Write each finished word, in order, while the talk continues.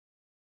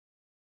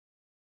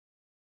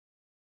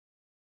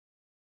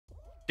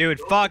Dude,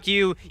 fuck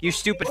you, you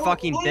stupid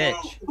fucking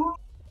bitch.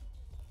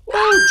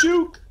 Oh,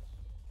 juke.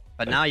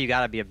 But now you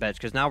gotta be a bitch,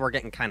 because now we're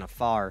getting kind of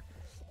far.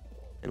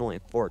 And only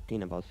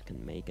 14 of us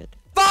can make it.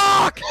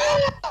 Fuck!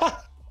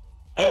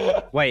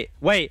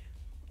 Wait.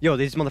 Yo,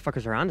 these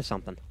motherfuckers are onto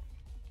something.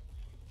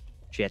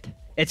 Shit.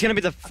 It's gonna be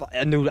the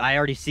no, I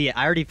already see it.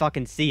 I already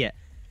fucking see it.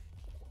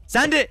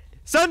 Send it!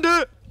 Send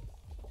it!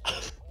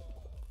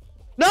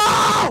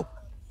 No!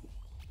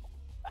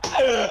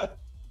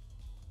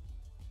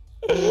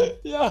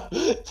 Yeah.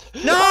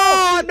 No,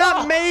 I'm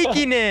not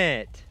making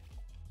it!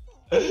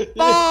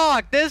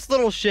 Fuck this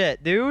little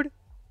shit, dude.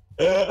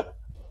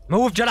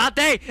 Move,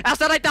 Janate!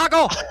 Hasta right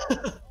taco!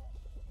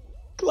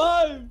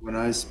 Climb! When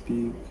I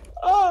speak.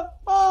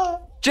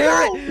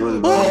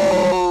 Jared!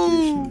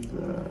 Oh!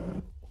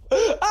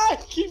 I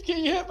keep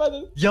getting hit by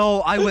the. Yo,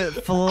 I went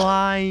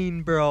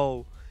flying,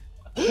 bro.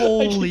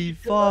 Holy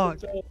fuck.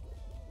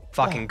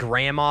 Fucking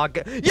grandma.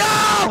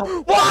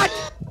 Yo! What?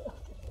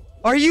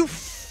 Are you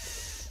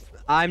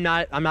I'm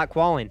not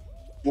qualling.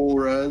 Full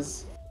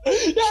res.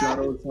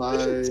 Shadow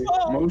tie.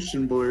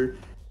 Motion blur.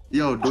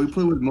 Yo, do we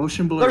play with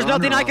motion blur? There's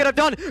nothing I could have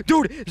done.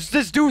 Dude,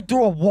 this dude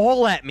threw a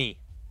wall at me.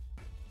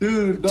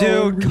 Dude,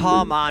 Dude,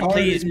 come on.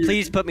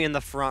 Please put me in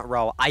the front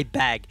row. I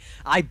beg.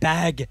 I'm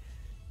begging,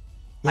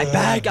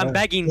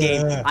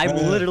 game. I'm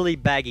literally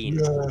begging.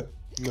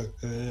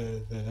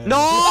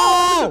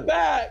 No!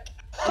 Back!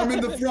 I'm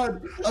in the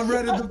front. I'm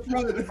right in the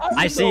front.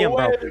 I see him,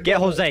 bro. Get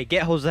Jose.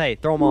 Get Jose.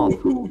 Throw him off.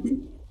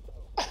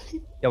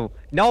 Yo,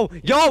 no,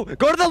 yo,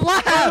 go to the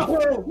left!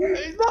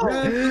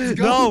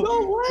 No!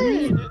 No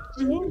way!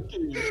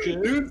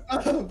 Dude,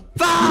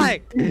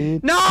 Fuck!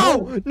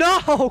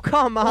 No,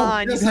 come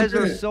on, you guys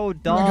are so I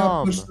got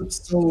dumb. pushed up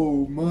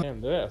so much. Damn,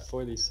 they're at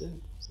 46.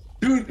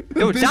 Dude,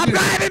 Stop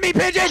grabbing me,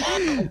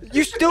 pigeon!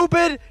 You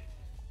stupid!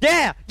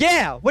 Yeah,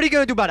 what are you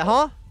gonna do about it,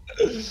 huh?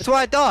 That's what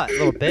I thought,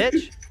 little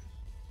bitch.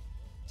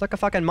 It's like a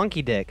fucking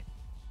monkey dick.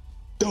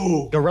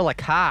 Gorilla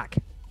cock.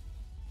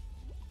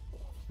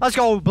 Let's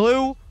go,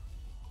 Blue.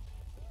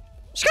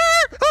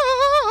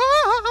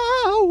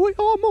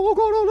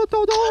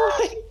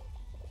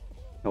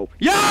 Nope.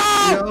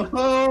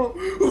 Yo!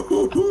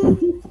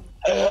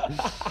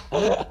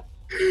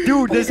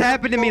 Dude, this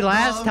happened to me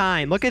last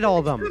time. Look at all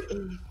of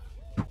them.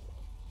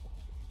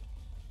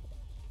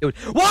 Dude,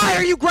 why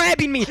are you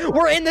grabbing me?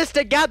 We're in this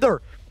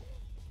together.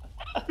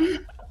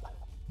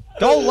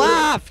 Go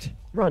left.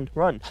 Run.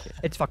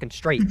 It's fucking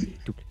straight.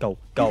 Dude, go.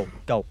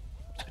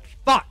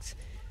 Fucks.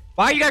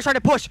 Why are you guys trying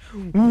to push?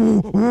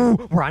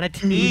 We're on a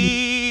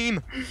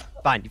team.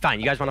 Fine. You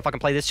guys want to fucking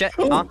play this shit?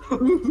 Huh?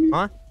 You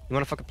want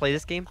to fucking play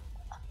this game?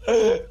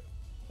 Yo,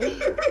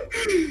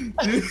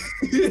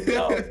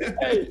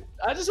 hey,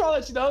 I just want to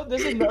let you know,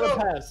 this is another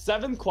pass.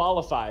 7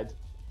 qualified.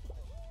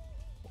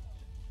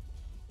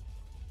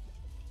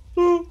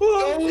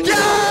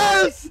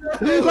 Yes!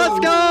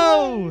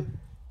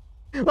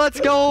 Let's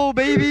go,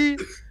 baby.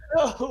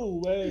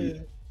 No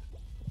way.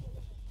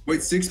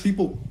 Wait, 6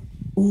 people.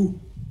 Ooh.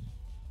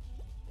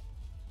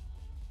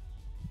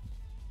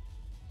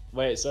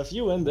 Wait, so if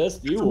you win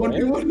this, you One,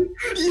 win? one.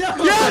 Yeah.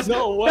 Yes!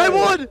 No way. I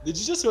won! Did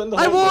you just win the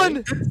I whole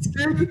won!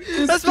 thing?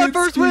 That's my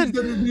first win!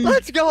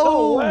 Let's go!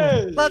 No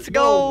way. Let's No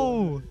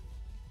go!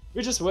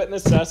 We just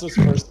witnessed Sasso's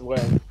first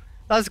win.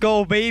 Let's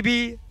go,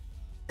 baby!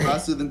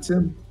 Faster than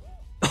Tim.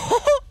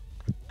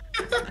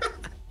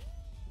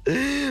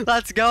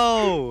 Let's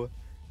go!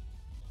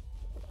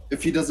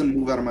 If he doesn't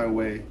move out of my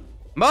way.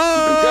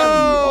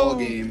 All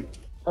Move! game.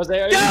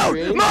 Jose, are you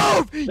Dude, green?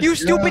 move! You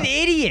stupid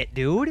idiot,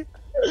 dude!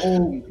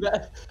 Oh.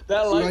 That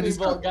lightning just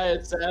bolt got- guy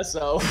at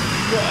Sasso.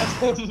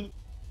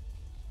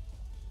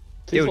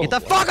 Dude, get the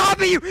fuck off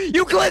of you!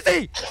 You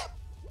glizzy!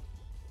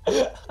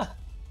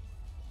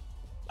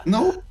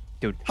 No.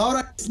 Dude. How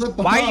did I slip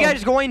Why are up? you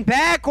guys going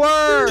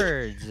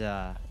backwards?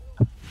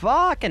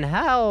 Fucking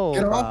hell.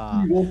 Get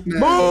off me, Wolfman.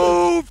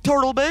 Move,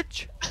 turtle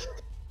bitch!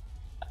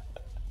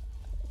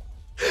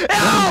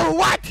 Oh,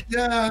 what?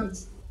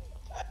 Yes.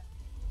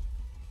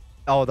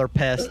 Oh, they're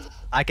pissed.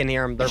 I can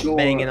hear them. They're Go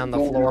banging on the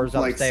go floors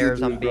like upstairs.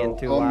 scissors, I'm being bro.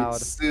 too Call me loud.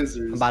 Scissors.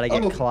 I'm about to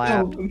get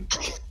clapped. Oh.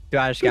 Dude,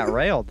 I just got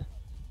railed.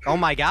 Oh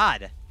my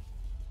god.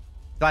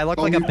 Do I look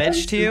Call like a me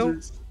bitch to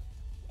you?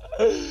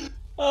 Scissors.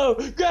 Oh,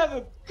 grab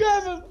him!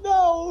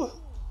 No!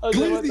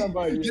 Jose, what's up,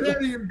 buddy? Glizzy, get out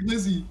of here,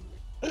 Glizzy.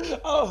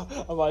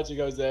 Oh, I'm watching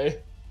Jose.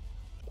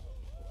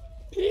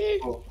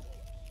 Oh.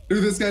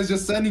 Dude, this guy's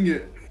just sending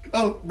it.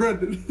 Oh,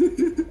 Brendan.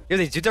 Dude,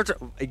 these dudes are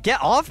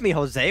get off me,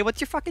 Jose. What's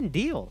your fucking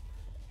deal?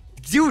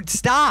 Dude,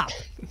 stop.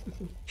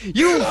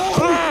 You.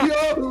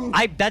 Yo.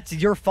 That's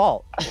your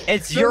fault.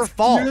 It's your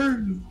fault.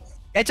 Yours.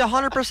 It's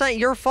 100%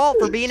 your fault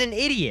for being an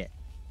idiot.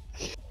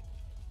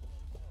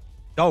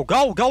 Go.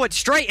 It's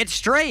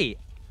straight.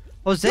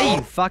 Jose,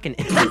 you fucking.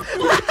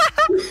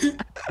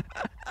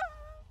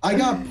 I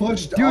got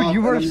pushed. Dude, off, you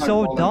and were I'm not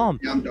so falling. dumb.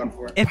 Yeah, I'm done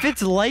for. If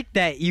it's like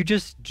that, you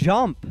just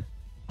jump.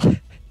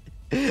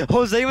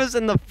 Jose was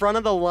in the front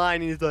of the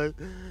line and he's like,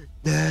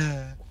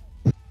 nah.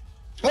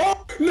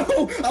 Oh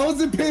no! I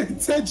wasn't paying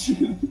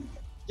attention.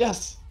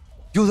 Yes.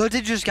 Dude, that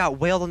dude just got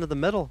wailed into the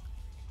middle.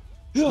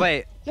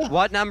 Wait,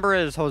 what number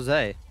is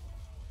Jose?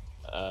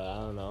 I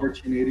don't know.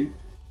 1480.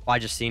 Oh, I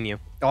just seen you.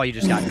 Oh, you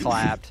just got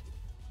clapped.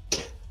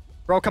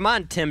 Bro, come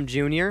on, Tim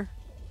Jr.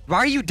 Why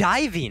are you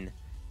diving?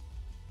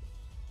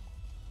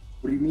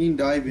 What do you mean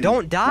diving?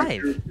 Don't My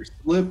dive. character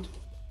slipped.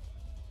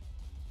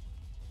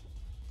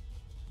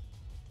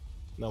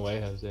 No way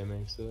Jose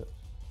makes it.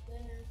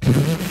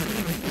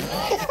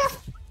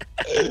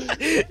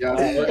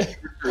 Yeah,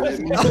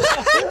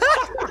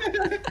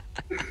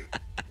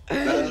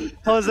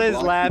 Jose's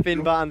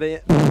laughing behind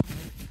the.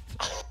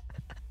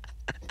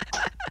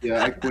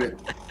 Yeah, I quit.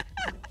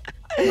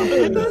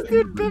 This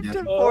dude pipped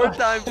him 4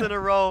 times in a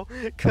row.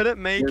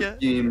 Couldn't make Worst it.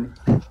 game.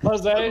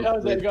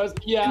 Jose goes,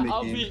 yeah,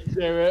 I'll beat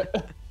Jarrett.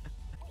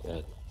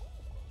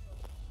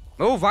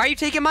 Move, why are you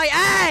taking my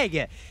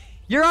egg?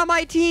 You're on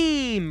my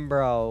team,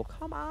 bro.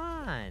 Come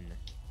on.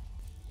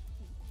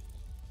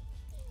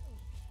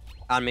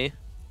 On me.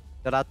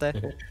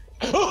 Jarate.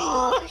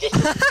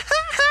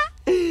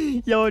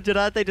 Yo,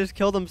 Jarate just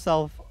killed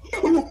himself.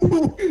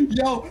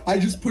 Yo, I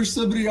just pushed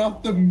somebody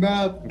off the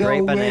map. No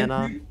Great way,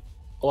 banana. dude.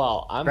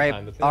 Well, I'm Grape.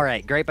 kind of.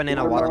 Alright, grape,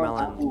 banana,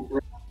 watermelon. I don't know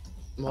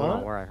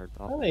What? where I heard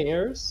that. That ain't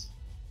yours.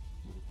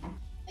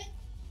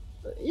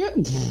 Yeah.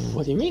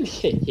 What do you mean?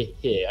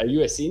 Are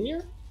you a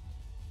senior?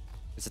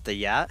 Is it the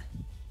yacht?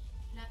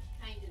 Not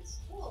kind in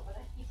school,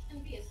 but you can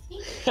be a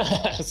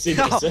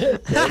senior. Senior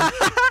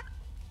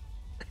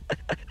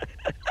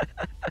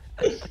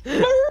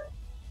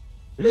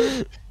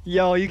citizen.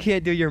 Yo, you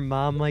can't do your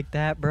mom like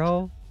that,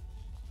 bro.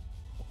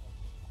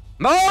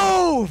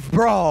 Move,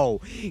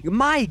 bro!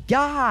 My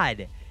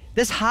God!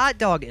 This hot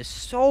dog is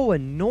so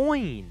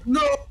annoying.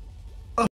 No!